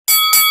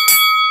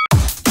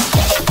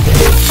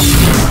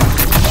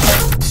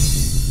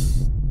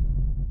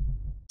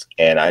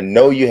and I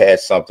know you had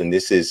something.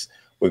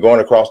 We're going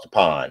across the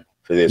pond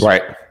for this.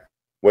 Right.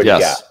 What do you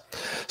got?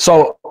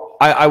 So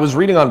I was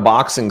reading on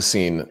Boxing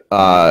Scene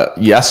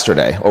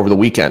yesterday, over the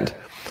weekend,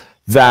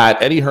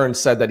 that Eddie Hearn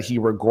said that he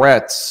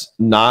regrets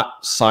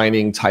not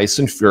signing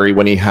Tyson Fury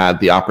when he had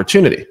the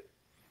opportunity.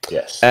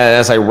 Yes. And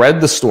as I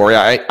read the story,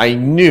 I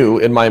knew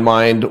in my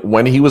mind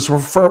when he was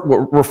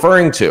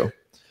referring to,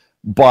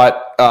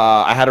 but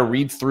I had to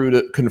read through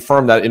to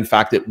confirm that, in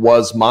fact, it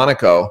was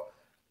Monaco.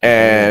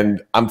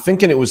 And I'm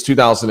thinking it was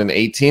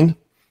 2018.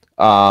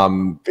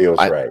 Feels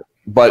right.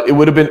 But it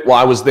would have been, well,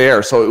 I was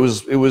there. So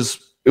it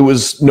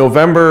was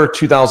November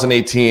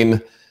 2018.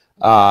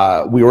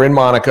 We were in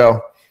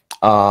Monaco.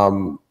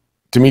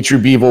 Dimitri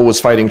Bivol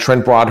was fighting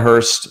Trent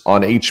Broadhurst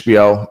on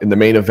HBO in the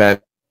main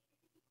event,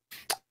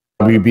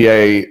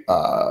 WBA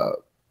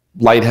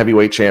light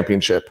heavyweight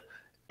championship.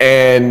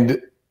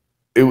 And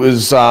it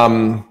was,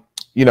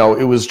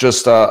 it was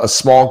just a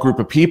small group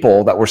of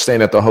people that were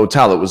staying at the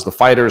hotel. It was the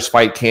fighters,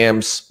 fight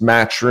camps,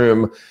 match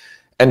room,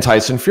 and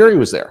Tyson Fury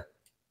was there.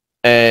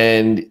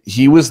 And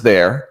he was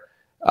there.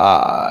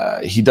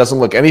 He doesn't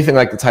look anything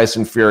like the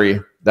Tyson Fury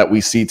that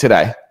we see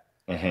today.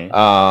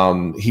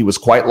 He was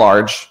quite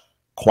large,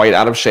 quite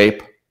out of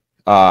shape.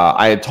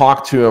 I had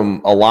talked to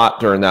him a lot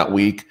during that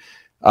week,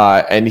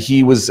 and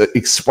he was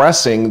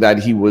expressing that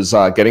he was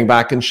getting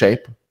back in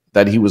shape,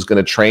 that he was going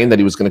to train, that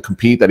he was going to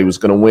compete, that he was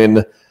going to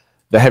win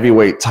the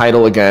heavyweight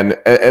title again.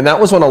 And that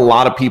was when a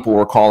lot of people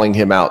were calling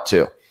him out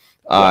too.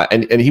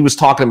 And he was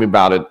talking to me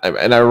about it.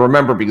 And I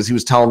remember because he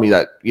was telling me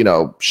that,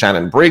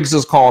 Shannon Briggs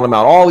is calling him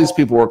out. All these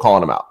people were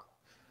calling him out.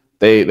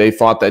 They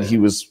thought that he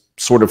was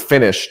sort of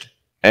finished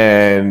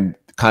and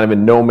kind of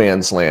in no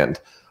man's land.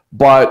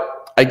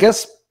 But I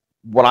guess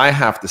what I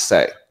have to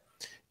say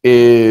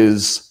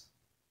is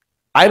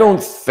I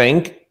don't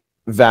think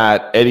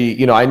that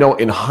Eddie, I know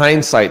in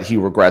hindsight he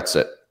regrets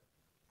it,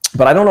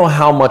 but I don't know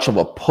how much of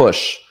a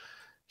push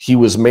he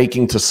was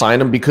making to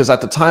sign him, because at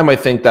the time I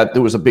think that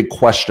there was a big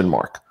question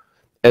mark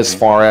as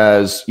far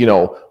as,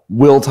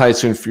 will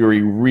Tyson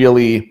Fury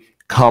really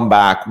come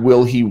back?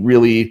 Will he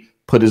really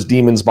put his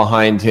demons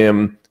behind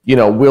him?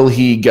 Will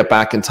he get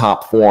back in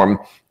top form?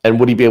 And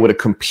would he be able to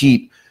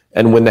compete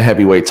and win the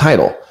heavyweight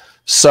title?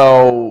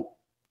 So,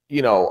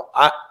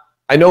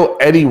 I know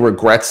Eddie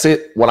regrets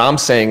it. What I'm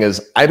saying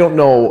is I don't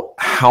know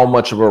how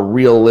much of a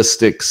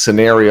realistic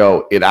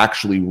scenario it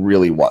actually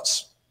really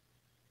was.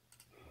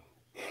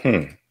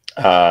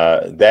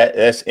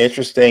 That's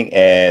interesting,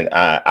 and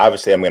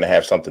obviously I'm going to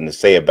have something to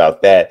say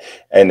about that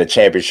in the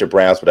championship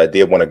rounds. But I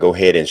did want to go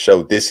ahead and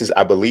show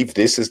I believe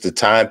this is the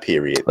time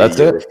period that's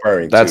that you're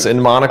referring to. That's in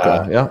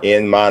Monaco. Yeah,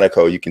 in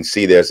Monaco, you can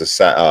see there's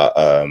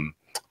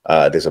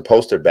a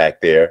poster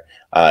back there.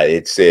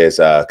 It says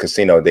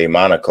Casino de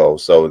Monaco.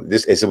 So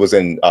it was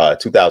in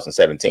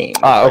 2017.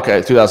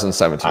 Okay,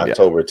 2017.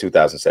 October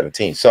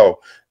 2017. So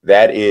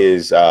that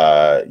is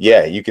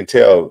you can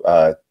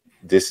tell.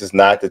 This is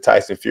not the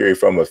Tyson Fury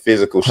from a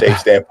physical shape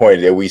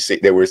standpoint that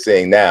we're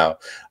seeing now.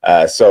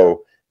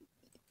 So,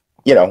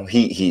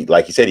 he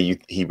like you said,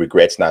 he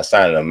regrets not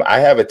signing him. I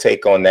have a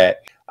take on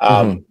that.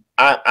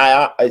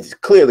 It's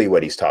clearly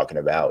what he's talking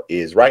about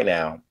is right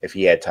now, if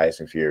he had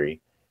Tyson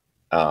Fury,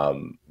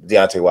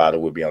 Deontay Wilder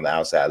would be on the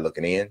outside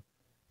looking in,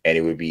 and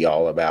it would be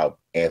all about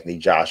Anthony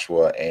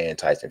Joshua and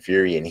Tyson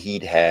Fury, and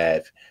he'd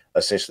have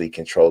essentially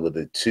control of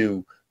the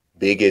two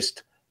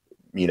biggest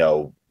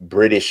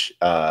British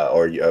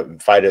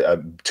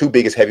two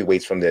biggest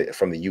heavyweights from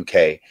the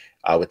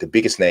UK, with the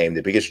biggest name,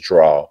 the biggest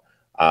draw.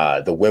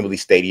 The Wembley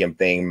Stadium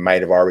thing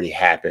might have already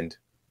happened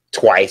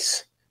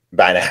twice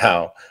by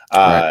now,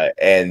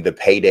 and the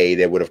payday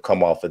that would have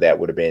come off of that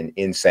would have been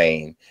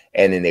insane.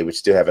 And then they would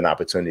still have an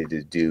opportunity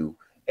to do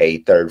a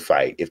third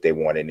fight if they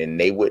wanted, and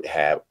they would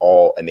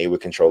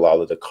control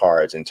all of the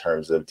cards in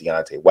terms of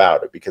Deontay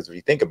Wilder. Because if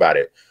you think about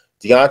it,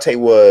 Deontay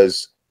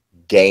was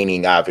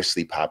gaining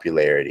obviously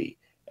popularity,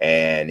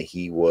 and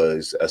he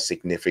was a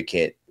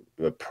significant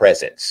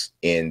presence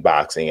in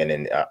boxing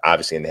and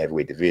obviously in the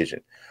heavyweight division.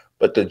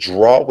 But the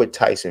draw with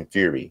Tyson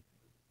Fury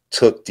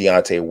took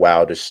Deontay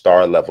Wilder's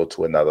star level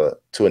to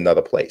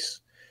another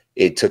place.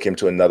 It took him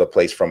to another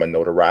place from a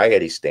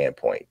notoriety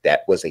standpoint.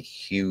 That was a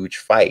huge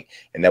fight,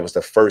 and that was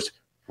the first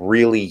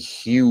really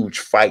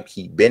huge fight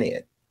he'd been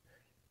in.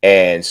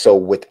 And so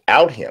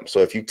without him, so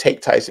if you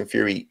take Tyson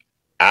Fury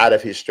out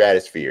of his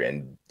stratosphere,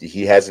 and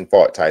he hasn't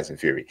fought Tyson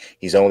Fury.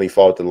 He's only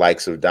fought the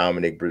likes of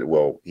Dominic.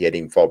 Well, he hadn't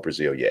even fought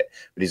Brazil yet,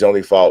 but he's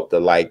only fought the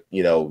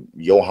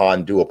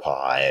Johan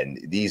Duhaupas and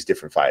these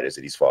different fighters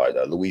that he's fought,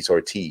 Luis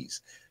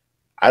Ortiz.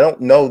 I don't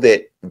know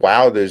that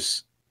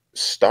Wilder's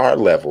star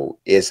level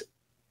is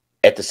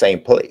at the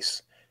same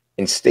place.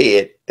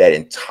 Instead, that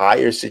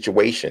entire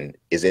situation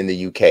is in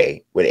the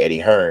UK with Eddie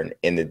Hearn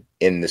in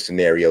the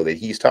scenario that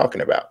he's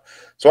talking about.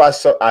 So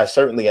I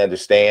certainly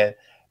understand.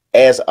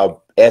 As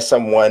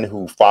someone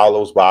who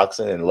follows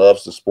boxing and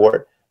loves the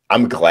sport,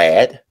 I'm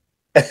glad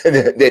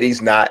that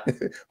he's not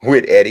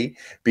with Eddie,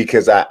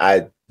 because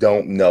I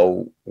don't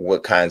know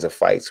what kinds of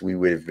fights we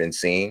would have been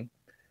seeing.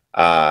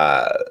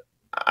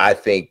 I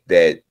think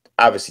that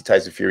obviously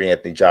Tyson Fury,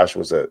 Anthony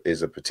Joshua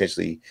is a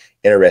potentially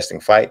interesting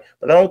fight,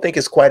 but I don't think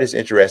it's quite as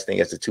interesting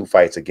as the 2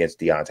 fights against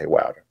Deontay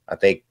Wilder. I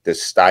think the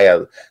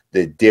style,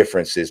 the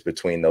differences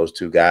between those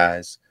 2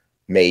 guys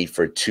made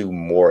for 2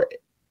 more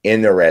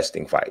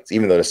interesting fights,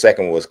 even though the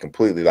second one was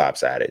completely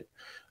lopsided.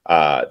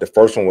 The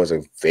first one was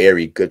a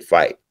very good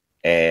fight,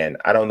 and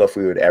I don't know if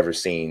we would ever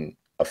seen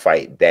a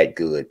fight that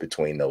good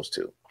between those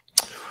 2.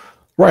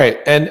 Right.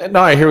 And no,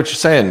 I hear what you're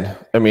saying.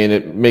 I mean,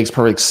 it makes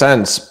perfect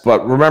sense.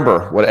 But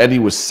remember, what Eddie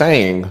was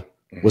saying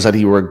was that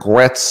he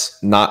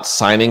regrets not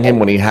signing him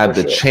when he had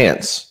the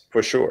chance.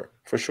 For sure.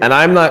 For sure. And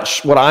I'm not,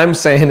 what I'm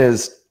saying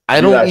is,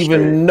 I don't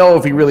even know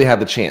if he really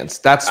had the chance.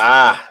 That's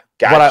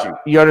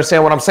you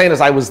understand what I'm saying is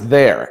I was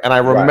there and I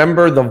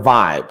remember the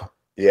vibe.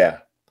 Yeah.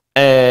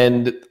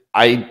 And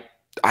I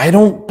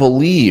don't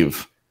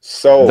believe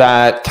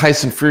that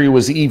Tyson Fury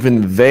was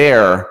even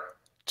there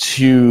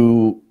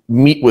to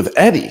meet with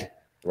Eddie.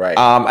 Right.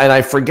 And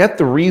I forget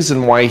the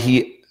reason why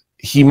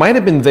he might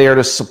have been there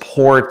to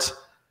support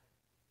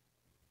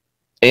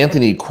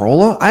Anthony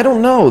Crolla. I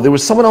don't know. There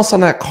was someone else on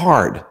that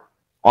card,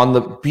 on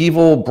the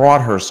Bevel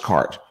Broadhurst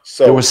card.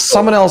 So there was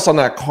someone else on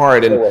that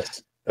card. And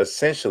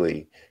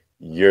essentially,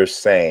 you're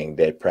saying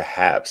that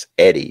perhaps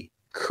Eddie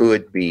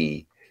could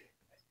be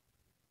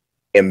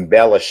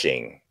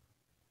embellishing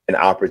an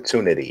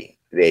opportunity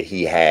that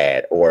he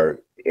had, or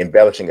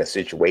embellishing a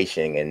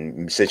situation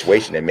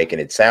and making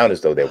it sound as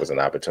though there was an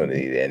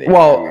opportunity then.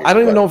 Well, I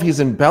don't even know if he's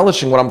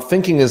embellishing. What I'm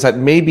thinking is that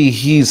maybe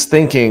he's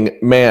thinking,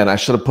 man, I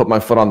should have put my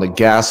foot on the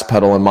gas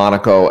pedal in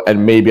Monaco,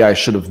 and maybe I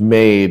should have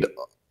made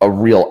a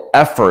real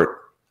effort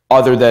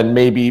other than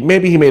maybe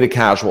he made a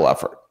casual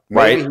effort.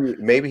 Right?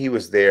 Maybe he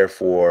was there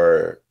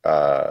for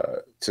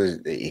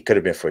he could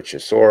have been for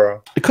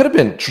Chisora. It could have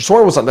been.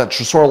 Chisora was on that.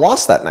 Chisora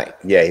lost that night.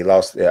 Yeah, he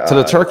lost to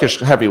the Turkish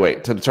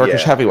heavyweight.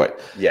 Heavyweight.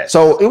 Yes.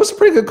 So it was a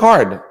pretty good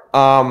card.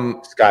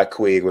 Scott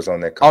Quigg was on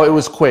that card. Oh, it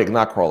was Quigg,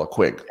 not Crolla.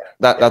 Quigg.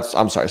 Yeah. That's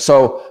I'm sorry.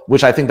 So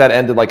which I think that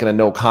ended like in a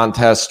no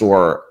contest,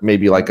 or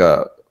maybe like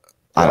a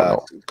I don't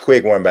know.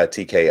 Quigg won by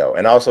TKO,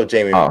 and also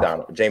Jamie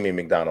McDonald. Jamie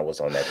McDonald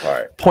was on that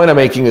card. Point I'm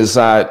making is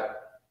that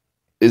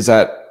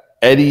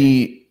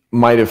Eddie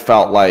might have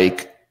felt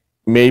like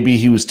maybe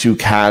he was too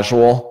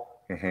casual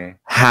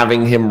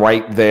having him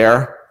right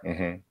there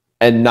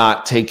and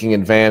not taking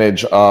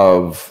advantage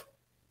of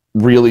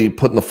really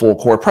putting the full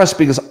court press.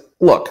 Because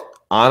look,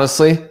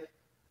 honestly,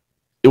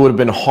 it would have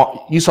been hard.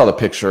 You saw the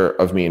picture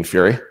of me and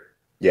Fury.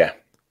 Yeah.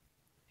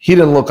 He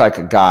didn't look like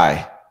a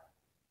guy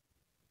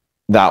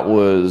that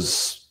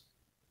was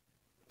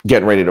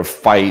getting ready to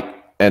fight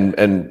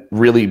and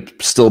really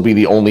still be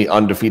the only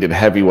undefeated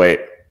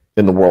heavyweight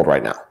in the world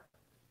right now.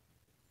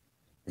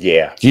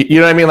 Yeah. You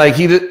know what I mean? Like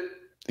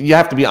you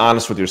have to be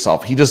honest with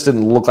yourself. He just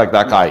didn't look like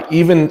that guy.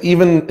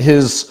 Even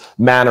his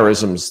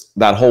mannerisms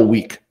that whole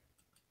week,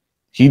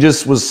 he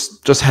just was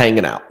just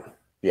hanging out.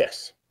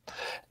 Yes.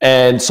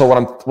 And so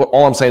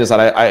all I'm saying is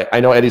that I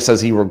know Eddie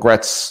says he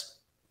regrets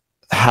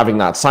having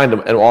not signed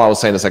him. And all I was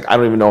saying is, like, I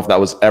don't even know if that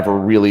was ever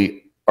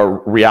really a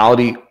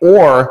reality,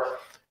 or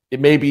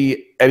it may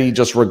be Eddie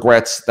just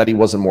regrets that he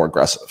wasn't more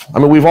aggressive. I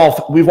mean, we've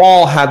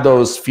all had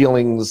those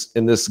feelings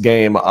in this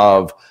game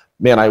of,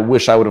 man, I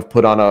wish I would have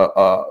put on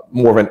a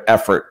more of an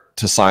effort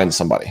to sign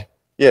somebody.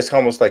 Yeah, it's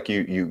almost like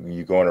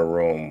you go in a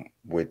room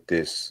with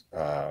this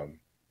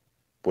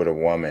with a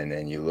woman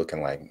and you're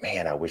looking like,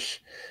 man, I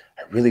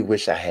really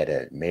wish I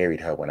had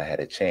married her when I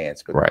had a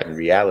chance, but in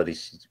reality,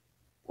 she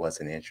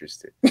wasn't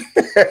interested.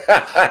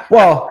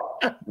 Well,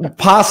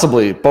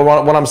 possibly, but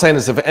what I'm saying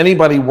is, if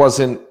anybody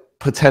wasn't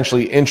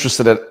potentially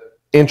interested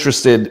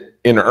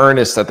in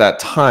earnest at that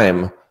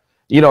time,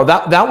 you know,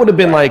 that would have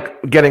been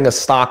like getting a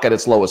stock at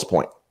its lowest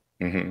point.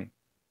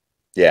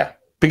 Yeah,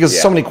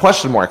 because so many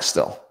question marks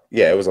still.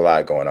 Yeah, it was a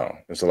lot going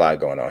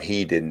on.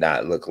 He did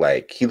not look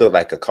like, he looked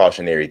like a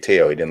cautionary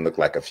tale. He didn't look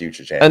like a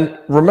future champion. And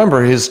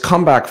remember, his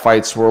comeback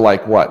fights were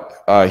like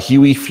what?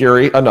 Huey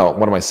Fury. Oh no,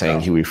 what am I saying?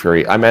 No. Huey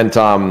Fury. I meant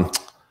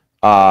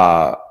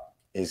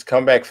his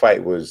comeback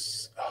fight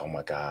was, oh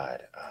my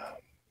God.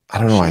 I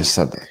don't know why I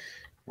said that.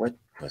 What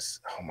was,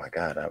 oh my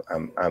God.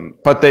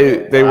 But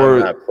they were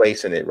not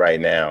placing it right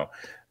now.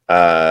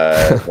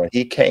 When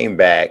he came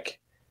back,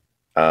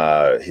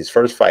 his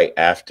first fight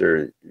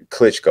after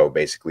Klitschko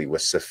basically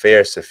was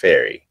Sefer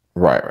Seferi.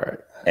 Right.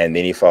 And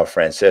then he fought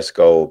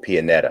Francesco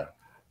Pianetta.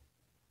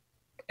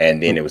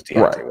 And then it was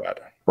Deontay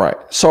Wilder. Right.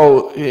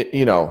 So,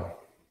 you know,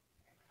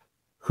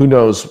 who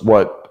knows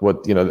what,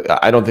 you know,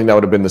 I don't think that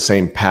would have been the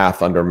same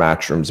path under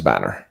Matchroom's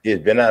banner. He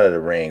had been out of the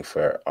ring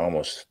for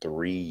almost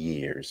 3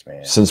 years,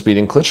 man. Since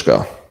beating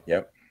Klitschko.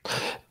 Yep.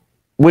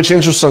 Which,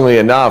 interestingly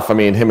enough, I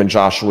mean, him and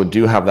Joshua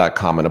do have that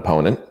common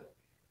opponent.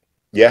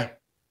 Yeah.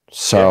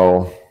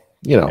 So,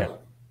 you know. Yeah.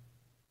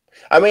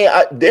 I mean,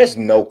 there's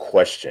no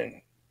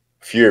question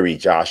Fury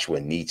Joshua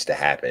needs to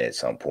happen at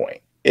some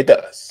point. It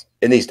does.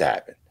 It needs to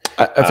happen.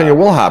 I think it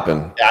will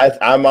happen.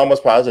 I'm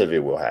almost positive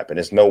it will happen.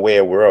 There's no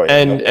way we're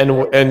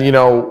and you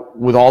know,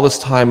 with all this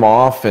time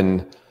off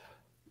and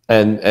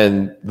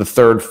the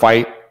third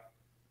fight,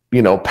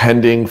 you know,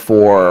 pending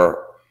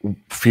for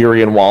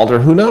Fury and Wilder,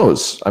 who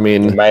knows? I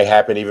mean, it might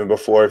happen even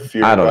before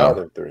Fury and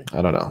Wilder 3.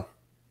 I don't know.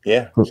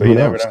 Yeah, so you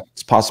never know.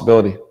 It's a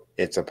possibility.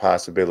 It's a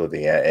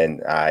possibility,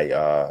 and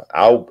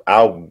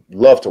I'll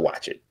love to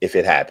watch it if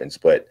it happens.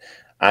 But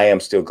I am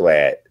still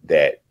glad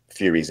that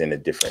Fury's in a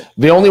different.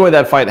 The only way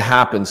that fight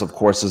happens, of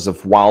course, is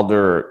if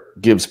Wilder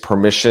gives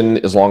permission,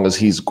 as long as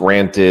he's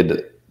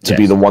granted to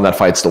be the one that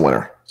fights the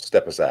winner.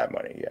 Step aside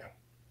money, yeah.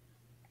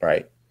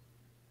 Right?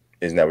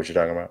 Isn't that what you're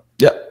talking about?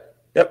 Yep.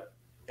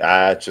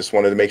 I just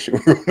wanted to make sure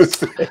we were on the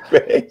same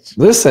page.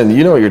 Listen,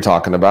 you know what you're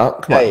talking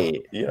about. Come on.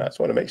 Hey, I just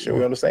want to make sure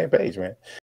we're on the same page, man.